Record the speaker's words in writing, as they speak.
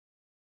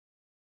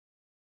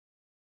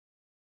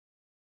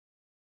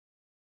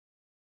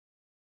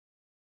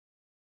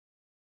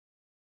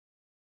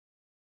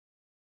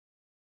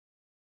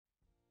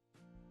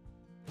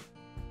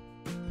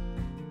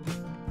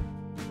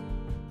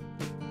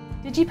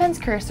DigiPen's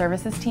Career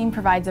Services team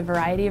provides a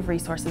variety of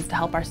resources to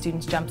help our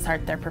students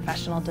jumpstart their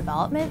professional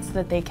development so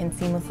that they can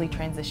seamlessly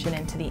transition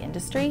into the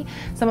industry.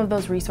 Some of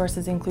those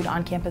resources include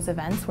on-campus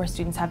events where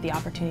students have the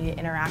opportunity to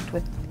interact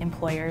with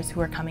employers who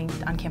are coming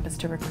on campus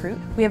to recruit.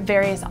 We have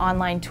various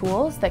online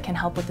tools that can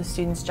help with the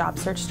student's job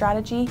search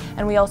strategy,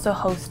 and we also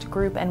host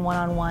group and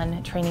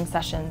one-on-one training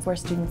sessions where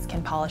students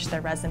can polish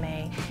their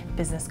resume,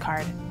 business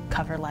card,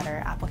 cover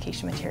letter,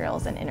 application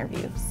materials, and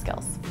interview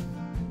skills.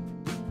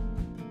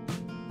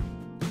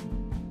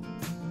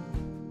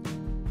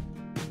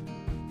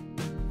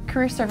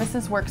 Career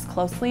Services works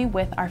closely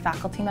with our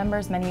faculty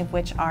members, many of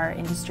which are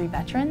industry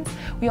veterans.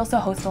 We also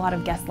host a lot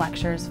of guest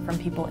lectures from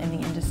people in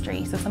the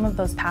industry. So some of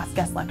those past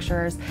guest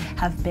lecturers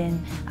have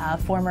been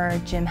former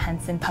Jim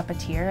Henson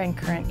puppeteer and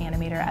current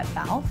animator at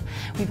Valve.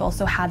 We've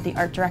also had the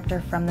art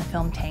director from the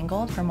film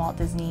Tangled from Walt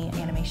Disney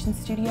Animation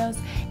Studios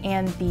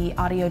and the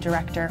audio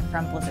director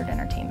from Blizzard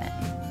Entertainment.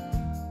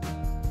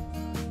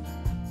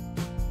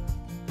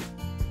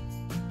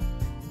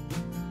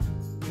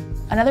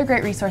 Another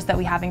great resource that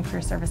we have in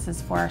Career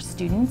Services for our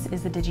students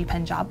is the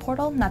DigiPen job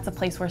portal. And that's a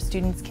place where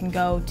students can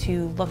go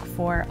to look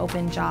for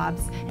open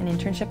jobs and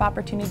internship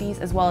opportunities,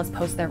 as well as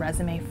post their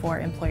resume for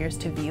employers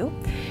to view.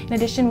 In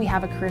addition, we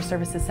have a Career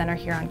Services Center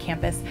here on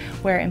campus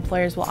where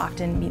employers will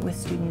often meet with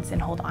students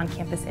and hold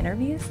on-campus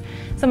interviews.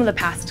 Some of the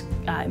past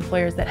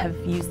employers that have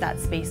used that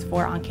space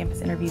for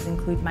on-campus interviews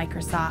include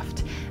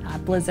Microsoft,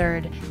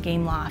 Blizzard,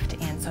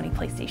 Gameloft, and Sony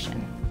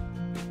PlayStation.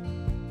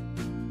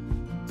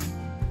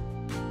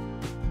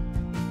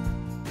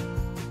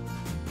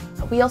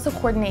 We also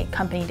coordinate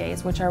company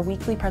days, which are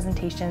weekly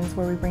presentations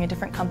where we bring a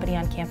different company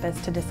on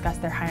campus to discuss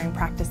their hiring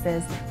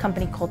practices,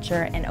 company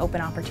culture, and open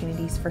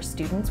opportunities for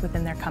students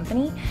within their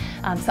company.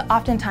 So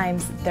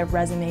oftentimes the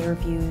resume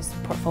reviews,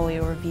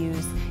 portfolio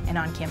reviews, and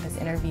on-campus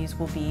interviews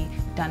will be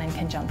done in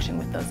conjunction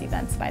with those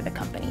events by the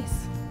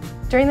companies.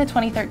 During the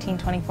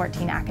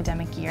 2013-2014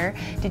 academic year,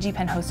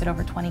 DigiPen hosted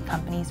over 20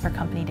 companies for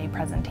Company Day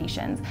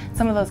presentations.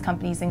 Some of those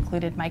companies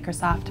included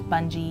Microsoft,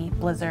 Bungie,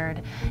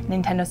 Blizzard,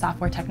 Nintendo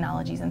Software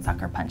Technologies, and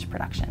Sucker Punch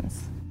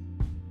Productions.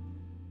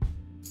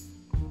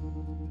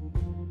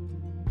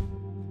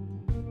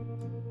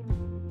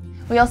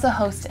 We also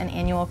host an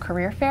annual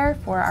career fair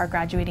for our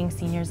graduating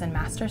seniors and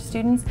master's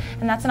students,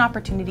 and that's an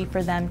opportunity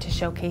for them to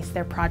showcase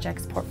their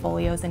projects,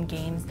 portfolios, and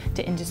games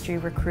to industry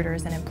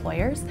recruiters and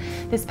employers.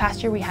 This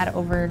past year we had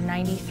over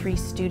 93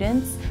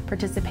 students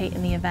participate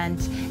in the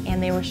event,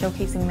 and they were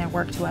showcasing their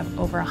work to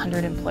over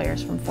 100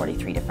 employers from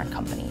 43 different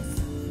companies.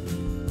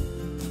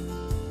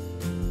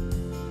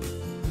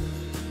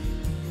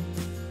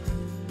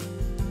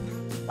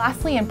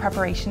 Lastly, in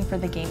preparation for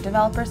the Game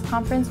Developers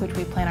Conference, which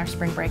we plan our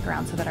spring break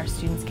around so that our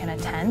students can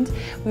attend,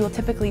 we will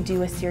typically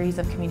do a series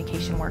of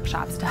communication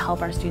workshops to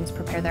help our students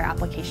prepare their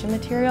application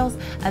materials,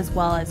 as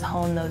well as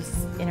hone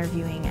those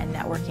interviewing and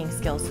networking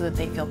skills so that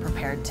they feel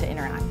prepared to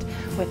interact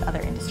with other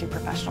industry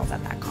professionals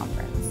at that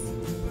conference.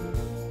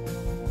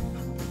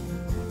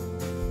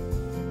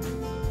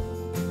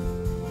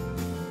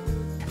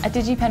 At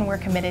DigiPen, we're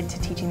committed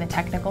to teaching the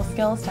technical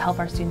skills to help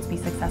our students be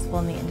successful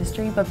in the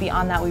industry, but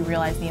beyond that, we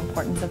realize the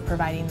importance of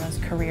providing those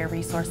career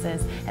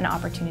resources and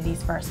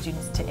opportunities for our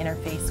students to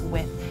interface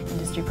with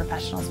industry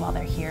professionals while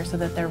they're here so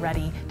that they're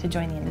ready to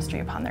join the industry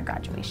upon their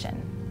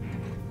graduation.